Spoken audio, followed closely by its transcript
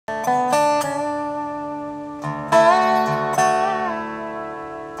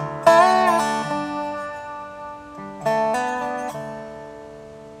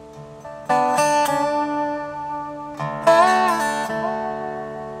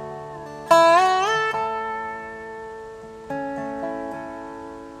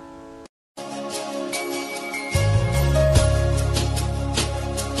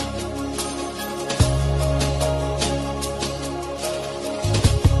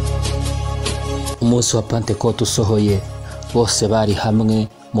umunsi wa Pentecote usohoye, bose bari hamwe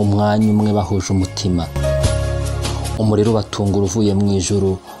mu mwanya umwe bahuje umutima. Umuriro batungura uvuye mu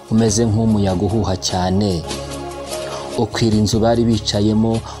ijuru umeze nk'umuyaga uhuha cyane, ukwira inzu bari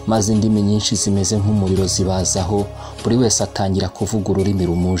bicayemo, maze indimi nyinshi zimeze nk'umuriro zibazaho, buri wese atangira kuvuga ururimi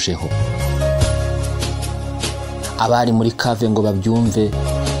rumujeho. Abari muri kave ngo babyumve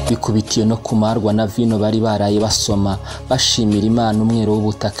bikubitiye no kumarwa na vino bari baraye basoma, bashimira Imana umwero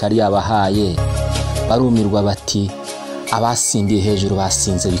w'ubutaka yari yabahaye. Barumirwa bati, abasindiye hejuru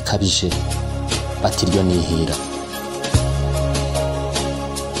basinze bikabije, bati iryo nihira.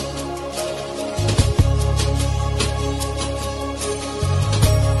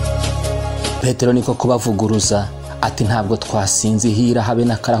 Petero niko kubavuguruza ati, ntabwo twasinze ihira habe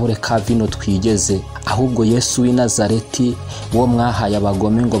n'akarahure ka vino twigeze, ahubwo Yesu w'i Nazareti wo mwahaye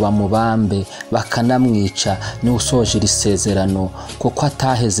abagome ngo bamubambe bakanamwica, niwe usohoje iri sezerano, kuko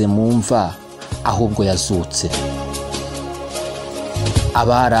ataheze mu mva ahubwo yazutse.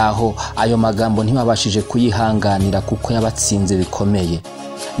 Abari aho ayo magambo ntibabashije kuyihanganira kuko yabatsinze bikomeye.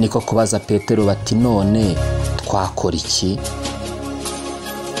 Niko kubaza Petero bati, none twakora iki?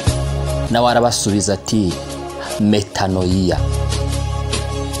 Nawe arabasubiza ati, Metanoia.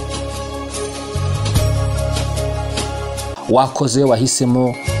 Wakoze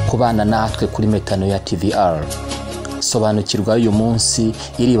wahisemo kubana natwe kuri Metanoia TVR. Sobanukirwa uyu munsi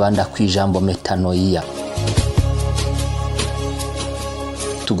iribanda ku ijambo Metanoia.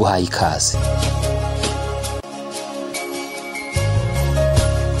 Tuguhaye ikaze.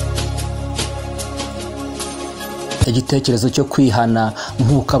 Igitekerezo cyo kwihana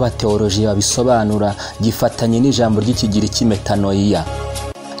nk'uko abateoloji babisobanura gifatanye n'ijambo ry'ikigiriki Metanoia,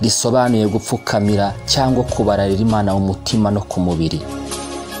 risobanuye gupfukamira cyangwa kubararira Imana mu mutima no ku mubiri.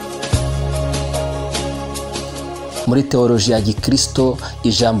 Muri teoloji ya Gikristo,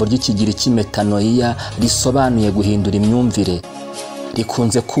 ijambo ry'ikigiriki Metanoia risobanuye guhindura imyumvire,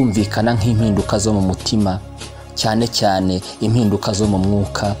 rikunze kumvikana nk'impinduka zo mu mutima, cyane cyane impinduka zo mu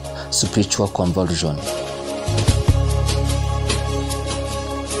mwuka, spiritual conversion.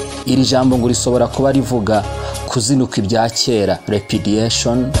 Iri jambo ngo risobora kuba rivuga kuzinuka ibya kera,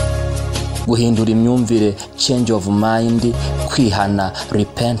 repudiation, guhindura imyumvire, change of mind, kwihana,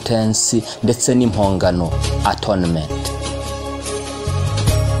 repentance, ndetse n'impongano, atonement.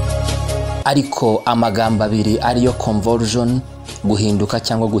 Ariko amagambo abiri ariyo conversion, guhinduka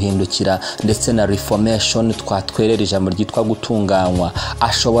cyangwa guhindukira, ndetse na reformation, twatwerera ijambo ryitwa gutunganywa,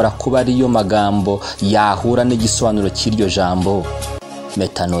 ashobora kuba ariyo magambo yahura n'igisobanuro cy'iryo jambo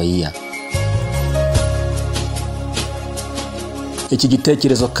Metanoia. Iki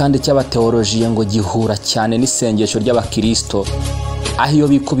gitekerezo kandi cy'abateolojiye ngo gihura cyane n'isengesho ry'abakristo, aho iyo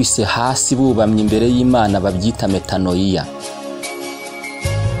bikubise hasi bubamye imbere y'Imana babyita Metanoia.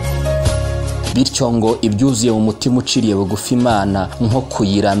 Bityo ngo ibyuzuye mu mutima uciriye bugufi Imana, nko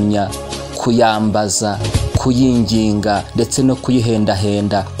kuyiramya, kuyambaza, kuyinginga, ndetse no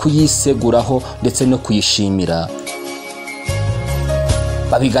kuyihendahenda, kuyiseguraho, ndetse no kuyishimira,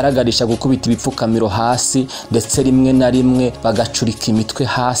 babigaragarisha gukubita ibipfukamiro hasi, ndetse rimwe na rimwe bagacurika imitwe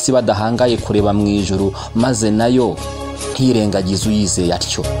hasi badahangaye kureba mu ijuru, maze nayo ntirengagize uyizeye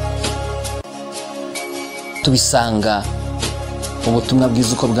atyo. Tubisanga mu butumwa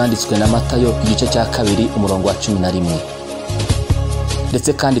bwiza uko bwanditswe na Matayo igice cya 2 umurongo wa 11,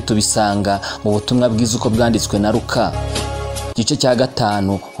 ndetse kandi tubisanga mu butumwa bwiza uko bwanditswe na Luka igice cya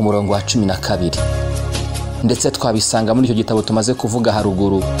 5 umurongo wa 12, ndetse twabisanga muri icyo gitabo tumaze kuvuga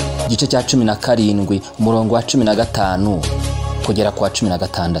haruguru igice cya 17 umurongo wa 15 kugera ku wa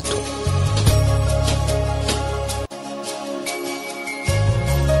 16.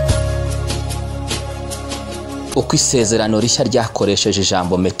 Uko isezerano rishya ryakoresheje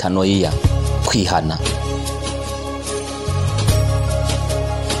ijambo Metanoia, kwihana.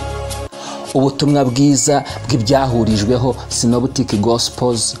 Ubutumwa bwiza bw'ibyahurijweho synoptic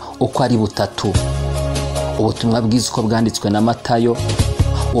gospels uko ari butatu: ubutumwa bwiza uko bwanditswe na Matayo,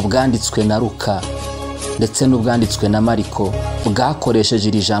 ubwanditswe na Luka, ndetse n'ubwanditswe na Mariko, bwakoresheje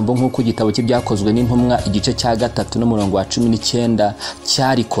iri jambo nk'uko igitabo cy'Ibyakozwe n'Intumwa igice cya 3 n'umurongo wa 19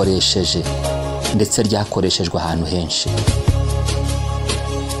 cyarikoresheje, ndetse ryakoreshejwe ahantu henshi.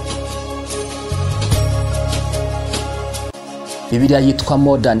 Bibiliya yitwa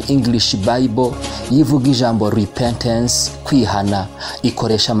Modern English Bible yivuga ijambo repentance, kwihana,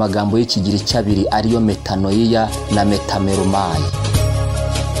 ikoresha amagambo y'ikigiriki abiri ariyo Metanoia na metameromai.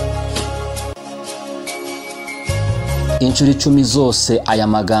 inshuro 10 zose aya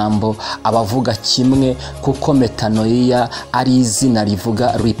magambo abavuga kimwe, kuko metanoia ari izina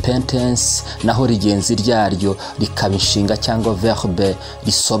rivuga repentance, naho rigenzi ryaryo rikaba inshinga cyangwa verbe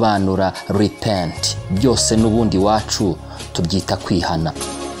risobanura repent. Byose n'ubundi wacu tubyita kwihana.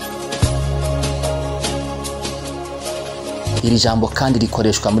 Iri jambo kandi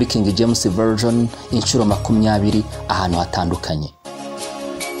rikoreshwa muri King James Version inshuro 20 ahantu hatandukanye.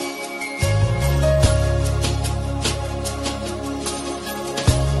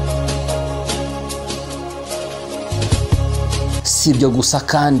 Si ibyo gusa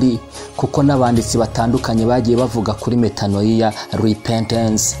kandi, kuko n'abanditsi batandukanye bagiye bavuga kuri metanoia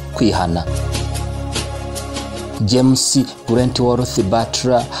repentance, kwihana. James Brentworth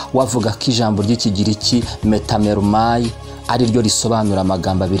Butler wavuga ko ijambo ry'ikigiriki metamerumai ari ryo risobanura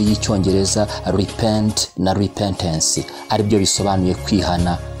amagambo abiri y'icyongereza repent na repentance, ari byo bisobanuye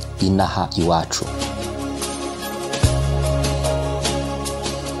kwihana inaha iwacu.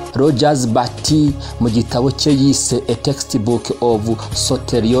 Rogers Batty mu gitabo cye yise A Textbook of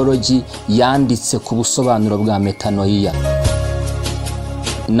Soteriology yanditse ku busobanuro bwa metanoia.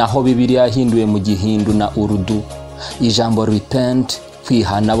 Naho Bibiliya yahinduwe mu Gihindu na Urdu, ijambo repent,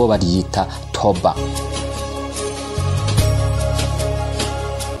 kwihana, bo baryita toba.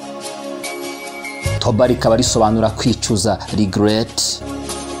 Toba rikaba risobanura kwicuza, regret,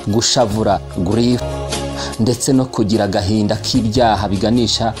 gushavura, grief, ndetse no kugira agahinda k'ibyaha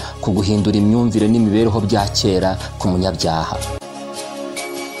biganisha ku guhindura imyumvire n'imibereho bya kera ku munyabyaha.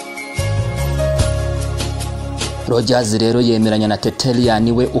 Rogers rero yemeranya na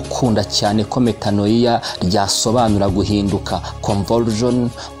Tertullian we ukunda cyane ko metanoia ryasobanura guhinduka, conversion,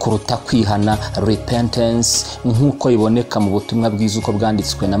 kuruta kwihana, repentance, nk'uko iboneka mu butumwa bwiza uko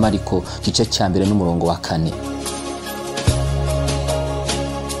bwanditswe na Mariko gice cya 1 n'umurongo wa 4.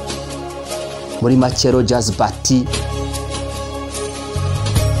 Muri make Rogers Batty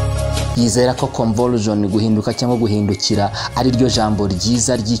yizera ko conversion, guhinduka cyangwa guhindukira, ari ryo jambo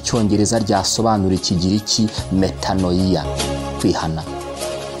ryiza ry'icyongereza ryasobanura ikigiriki metanoia, kwihana.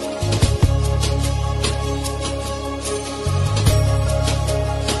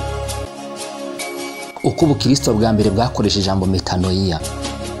 Uko ubukristo bwa mbere bwakoresheje ijambo metanoia.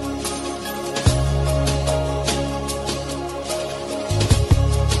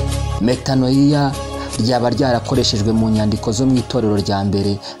 Metanoia ryaba ryarakoreshejwe mu nyandiko zo mu itorero rya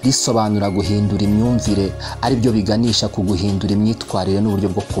mbere risobanura guhindura imyumvire, ari byo biganisha ku guhindura imyitwarire n'uburyo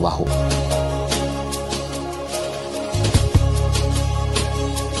bwo kubaho.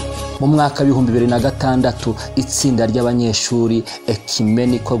 Mu mwaka 2006 itsinda ry'abanyeshuri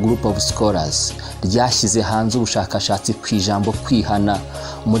Ecumenical Group of Scholars ryashyize hanze ubushakashatsi ku ijambo kwihana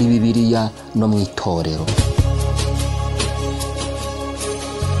muri Bibiliya no mu itorero.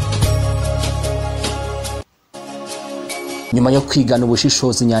 Nyuma yo kwigana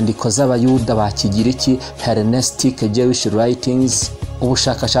ubushishozi inyandiko z'abayuda ba kigiriki Hellenistic Jewish writings,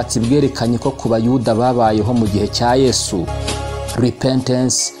 ubushakashatsi bwerekanye ko ku bayuda babayeho mu gihe cya Yesu,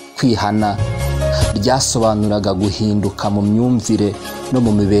 repentance, kwihana, ryasobanuraga guhinduka mu myumvire no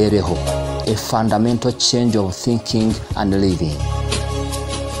mu mibereho, a fundamental change of thinking and living.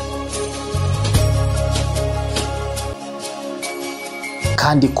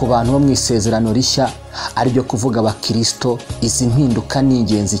 Kandi ku bantu bo mu isezerano rishya, aribyo kuvuga abakristo, izi mpinduka ni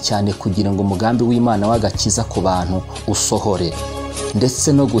ingenzi cyane kugira ngo umugambi w'Imana w'agakiza ku bantu usohore. Ndetse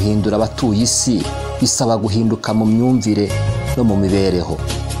no guhindura abatuye isi bisaba guhinduka mu myumvire no mu mibereho.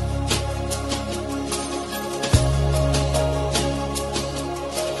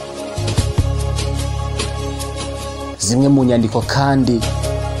 Zimwe mu nyandiko kandi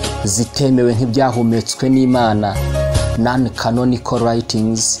zitemewe nk'ibyahumetswe n'Imana, non-canonical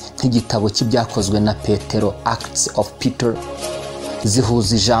writings, nk'igitabo cy'Ibyakozwe na Petero, Acts of Peter,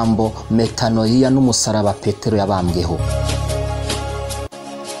 zihuza ijambo metanoia n'umusaraba Petero yabambweho.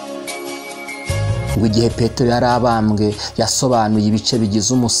 Ngo igihe Petero yari abambwe, yasobanuye ibice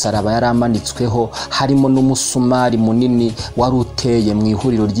bigize umusaraba yari amanitsweho, harimo n'umusumari munini wari uteye mu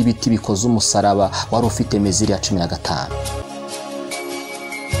ihuriro ry'ibiti bikoze umusaraba wari ufite meziri ya 15.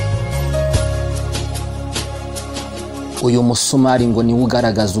 Uyu musumari ngo niwe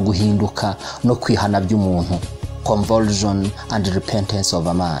ugaragaza uguhinduka no kwihana by'umuntu, conversion and repentance of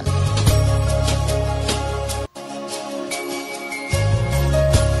a man.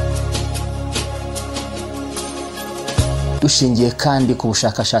 Dushingiye kandi ku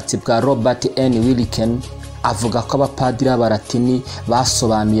bushakashatsi bwa Robert N. Wilken, avuga ko abapadiri b'Abalatini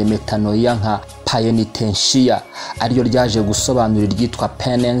basobanuye metanoia nka penitentia, ariyo ryaje gusobanura iryitwa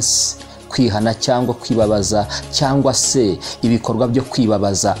penance, kwihana cyangwa kwibabaza, cyangwa se ibikorwa byo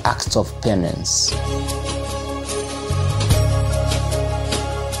kwibabaza, acts of penance.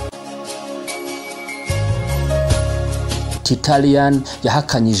 Tertullian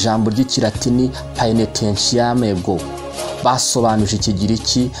yahakanye ijambo ry'ikilatini penitentiam ubwo basobanuje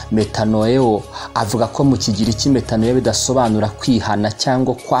ikigiriki metanoia, avuga ko mu kigiriki metanoia bidasobanura kwihana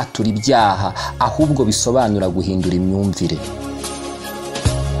cyangwa kwatura ibyaha, ahubwo bisobanura guhindura imyumvire.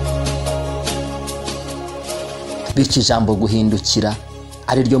 Bityo ijambo guhindukira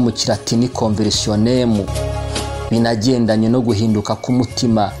ari ryo mu kilatini conversionem binagendanye no guhinduka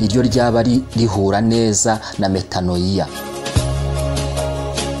k'umutima, iryo ryaba rihura neza na metanoia.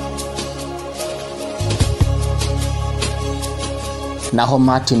 Naho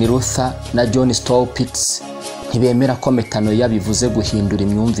Martin Luther na John Stolpitz ntibemera ko metanoia bivuze guhindura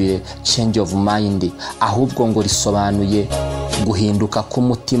imyumvire, change of mind, ahubwo ngo risobanuye guhinduka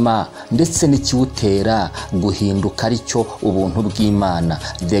k'umutima ndetse n'ikiwutera guhinduka aricyo ubuntu bw'Imana,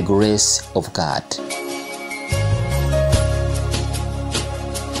 the grace of God.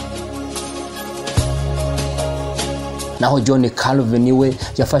 Naho John Calvin we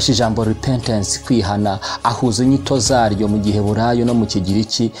yafashe ijambo repentance, kwihana, ahuza inyito zaryo mu Giheburayo no mu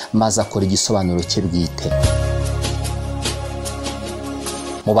Kigiriki maze akora igisobanuro cye bwite.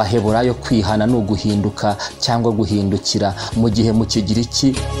 Mu Baheburayo kwihana ni uguhinduka cyangwa guhindukira, mu gihe mu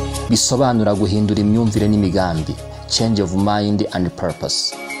Kigiriki bisobanura guhindura imyumvire n'imigambi, change of mind and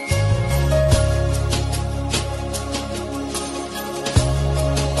purpose.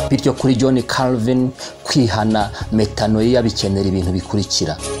 Bityo kuri John Calvin kwihana metanoia bikenera ibintu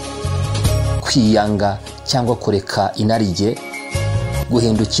bikurikira: kwiyanga cyangwa kureka inarijye,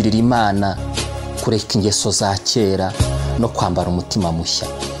 guhindukirira Imana, kureka ingeso za kera no kwambara umutima mushya.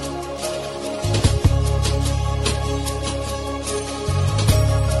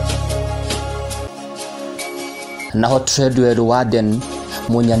 Naho Treadwell Warden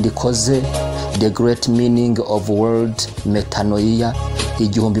mu nyandiko ze The Great Meaning of World Metanoia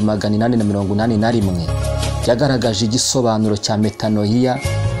 1881 yagaragaje igisobanuro cya metanoia,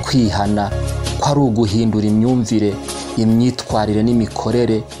 kwihana, ko ari uguhindura imyumvire, imyitwarire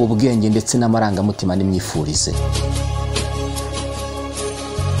n'imikorere, ubwenge ndetse n'amarangamutima n'imyifurize.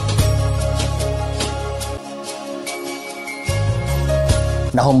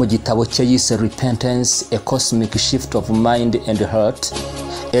 Naho mu gitabo cye yise Repentance, A Cosmic Shift of Mind and Heart,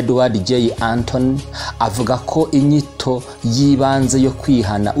 Edward J. Anton avuga ko inyito yibanze yo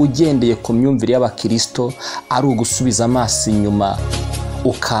kwihana ugendeye ku myumvire y'Abakristo ari ugusubiza amaso inyuma,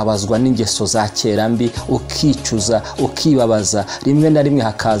 ukabazwa n'ingeso za kera mbi, ukicuza, ukibabaza, rimwe na rimwe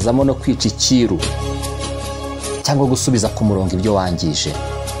hakazamo no kwica ikiru cyangwa gusubiza ku murongo ibyo wangije.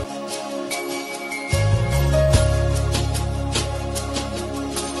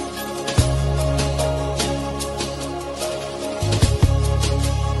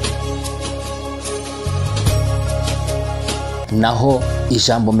 Naho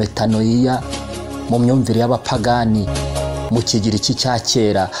ijambo metanoia mu myumvire y'abapagani mu Kigiriki cya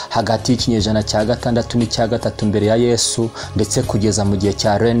kera hagati y'ikinyejana cya 6 n'icya 3 mbere ya Yesu ndetse kugeza mu gihe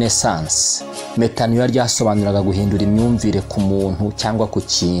cya Renaissance, metanoia ryasobanuraga guhindura imyumvire ku muntu cyangwa ku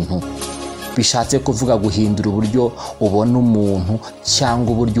kintu, bishatse kuvuga guhindura uburyo ubona umuntu cyangwa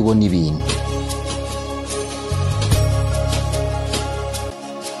uburyo ubona ibintu.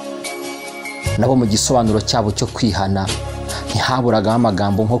 Nabo mu gisobanuro cyabo cyo kwihana ntihaburagaho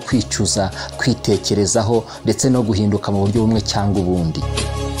amagambo nko kwicuza, kwitekerezaho ndetse no guhinduka mu buryo bumwe cyangwa ubundi.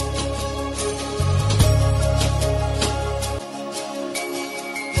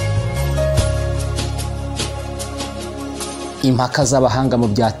 Impaka z'abahanga mu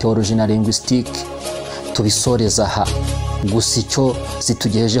bya theology na linguistique tubisoreza aha, gusa icyo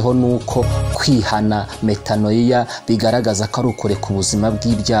zitugejejeho nuko kwihana metanoia bigaragaza ko ari ukureka ubuzima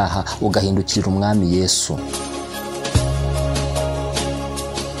bw'ibyaha ugahindukirira Umwami Yesu.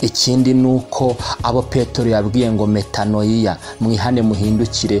 Ikindi nuko abo Petero yabwiye ngo metanoia, mwihane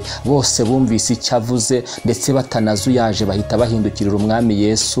muhindukire, bose bumvise icyo avuze ndetse batanazuyaje bahita bahindukirira Umwami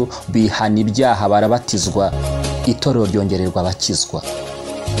Yesu, bihana ibyaha, barabatizwa, itorero ryongererwa abakizwa.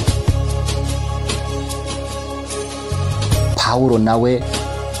 Paulo nawe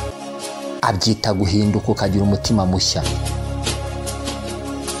abyita guhinduka ukagira umutima mushya.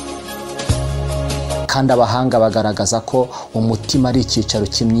 Kandi abahanga bagaragaza ko umutima ari icyicaro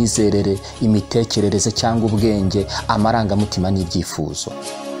cy'imyizerere, imitekerereze cyangwa ubwenge, amarangamutima n'ibyifuzo.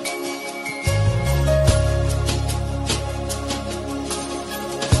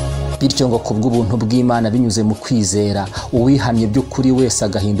 Bityo ngo kubw'ubuntu bw'Imana binyuze mu kwizera, uwihannye by'ukuri wese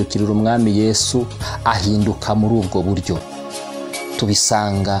agahindukirira Umwami Yesu ahinduka muri ubwo buryo.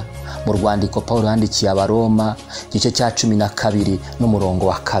 Tubisanga mu rwandiko Paulo yandikiye Abaroma igice cya 12 n'umurongo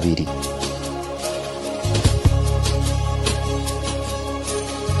wa 2.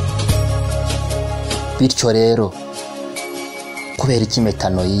 Bityo rero kubera iki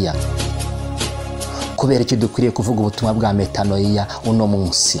metanoia? Kubera iki dukwiriye kuvuga ubutumwa bwa metanoia uno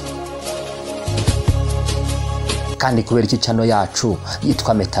munsi? Kandi kubera iki channel yacu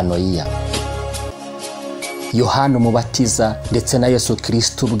yitwa Metanoia? Yohana umubatiza ndetse na Yesu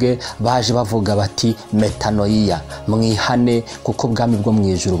Kristo ubwe baje bavuga bati Metanoia, mwihane kuko ubwami bwo mu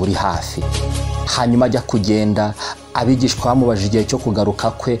ijuru buri hafi. Hanyuma ajya kugenda, abigishwa bamubajije igihe cyo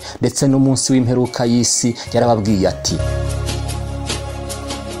kugaruka kwe ndetse n'umunsi w'imperuka y'isi, yarababwiye ati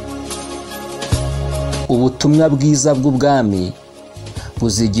ubutumwa bwiza bw'ubwami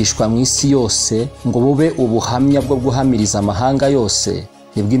buzigishwa mu isi yose ngo bube ubuhamya bwo guhamiriza amahanga yose,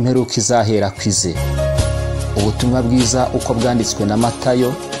 nibwo imperuka izahera kwize. Ubutumwa bwiza uko bwanditswe na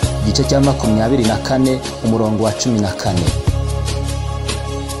Matayo igice cya 24 umurongo wa 14.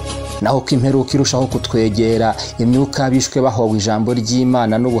 Naho ko imperuka irushaho kutwegera, imyuka bishwe bahowe ijambo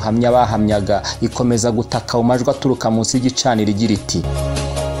ry'Imana n'ubuhamya bahamyaga ikomeza gutaka mu majwi aturuka munsi y'igicaniro igira iti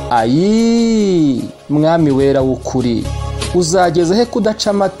ayi mwami wera w'ukuri, uzageze he kudaca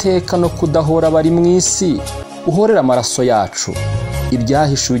amateka no kudahora bari mu isi, uhorera amaraso yacu.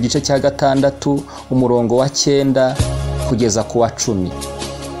 Ibyahishuwe igice cya 6 umurongo wa 9 kugeza ku wa 10.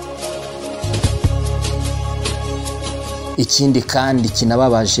 Ikindi kandi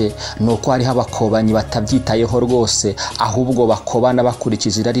kinababaje nuko hariho abakobanyi batabyitayeho rwose, ahubwo bakobana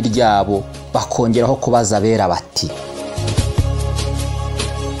bakurikije irari ryabo, bakongeraho kubaza abera bati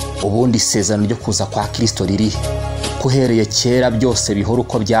ubundi isezerano ryo kuza kwa Kristo ririhe? Kuhereye kera byose bihora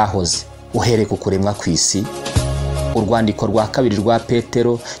uko byahoze, uhereye ku kuremwa kw'isi. Urwandiko rwa kabiri rwa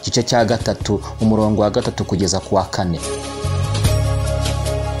Petero igice cya 3 umurongo wa 3 kugeza ku wa 4.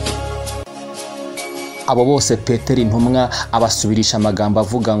 Abo bose Petero intumwa abasubirisha amagambo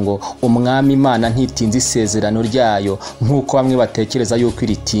avuga ngo umwami Imana ntitinze isezerano ryayo nk'uko bamwe batekereza yuko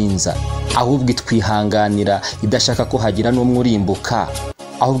iritinza, ahubwo itwihanganira idashaka ko hagira n'umwe urimbuka,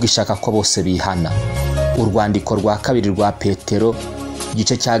 ahubwo ishaka ko bose bihana. Urwandiko rwa kabiri rwa Petero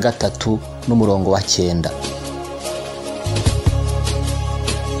igice cya 3 n'umurongo wa 9.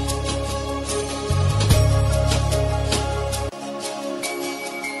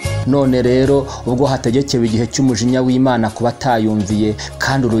 None rero ubwo hategekewe igihe cy'umujinya w'Imana kuba atayumviye,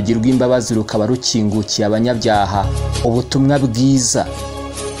 kandi urugi rw'imbabazi rukaba rukingukiye abanyabyaha, ubutumwa bwiza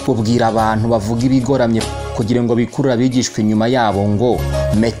bubwira abantu bavuga ibigoramye kugira ngo bikurura abigishwa inyuma yabo ngo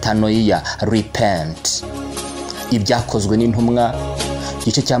Metanoia, repent. Ibyakozwe n'intumwa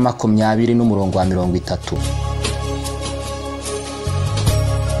igice cya 20 n'umurongo wa 30.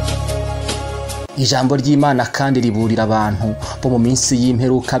 Ijambo ry'Imana kandi riburira abantu bo mu minsi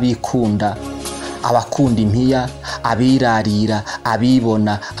y'imperuka bikunda, abakunda impiya, abirarira,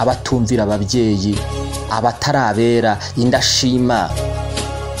 abibona, abatumvira ababyeyi, abatarabera, indashima,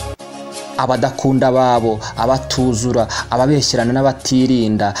 abadakunda babo, abatuzura, ababeshyerana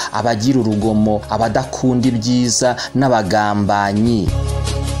n'abatirinda, abagira urugomo, abadakunda ibyiza, n'abagambanyi,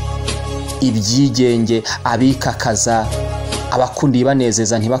 ibyigenge, abikakaza, abakunda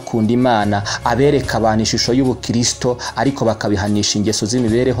ibanezeza ntibakunda Imana, abereka abantu ishusho y'ubukristo ariko bakabihanisha ingeso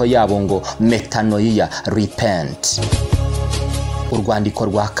z'imibereho yabo ngo Metanoia, repent. Urwandiko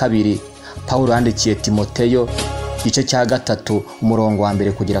rwa kabiri Paulo yandikiye Timoteyo igice cya 3 umurongo wa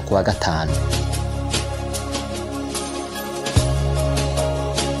 1 kugera ku wa 5.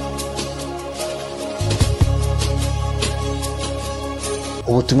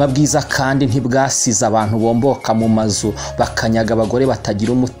 Ubutumwa bwiza kandi ntibwasize abantu bomboka mu mazu, bakanyaga abagore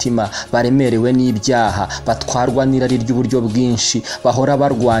batagira umutima, baremerewe n'ibyaha, batwarwa n'irari ry'uburyo bwinshi, bahora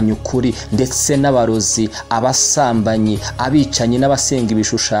barwanya ukuri, ndetse n'abarozi, abasambanyi, abicanyi n'abasenga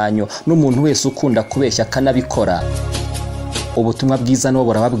ibishushanyo, n'umuntu wese ukunda kubeshya akanabikora. Ubutumwa bwiza no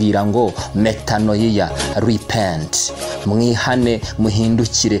burababwira ngo Metanoia, repent, mwihane,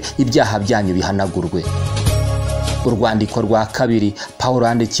 muhindukire, ibyaha byanyu bihanagurwe. Urwandiko rwa kabiri Paulo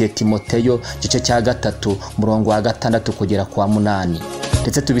yandikiye Timoteyo igice cya 3 umurongo wa 6 kugera ku wa 8,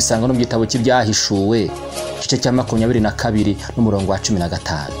 ndetse tubisanga no mu gitabo cy'ibyahishuwe igice cya 22 n'umurongo wa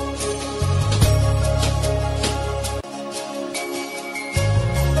 15.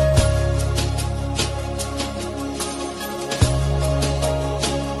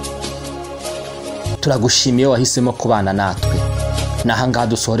 Turagushimiye wahisemo kubana natwe. Nahangaha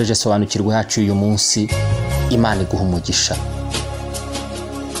dusohoreje sobanukirwa yacu uyu munsi. Imana iguha umugisha.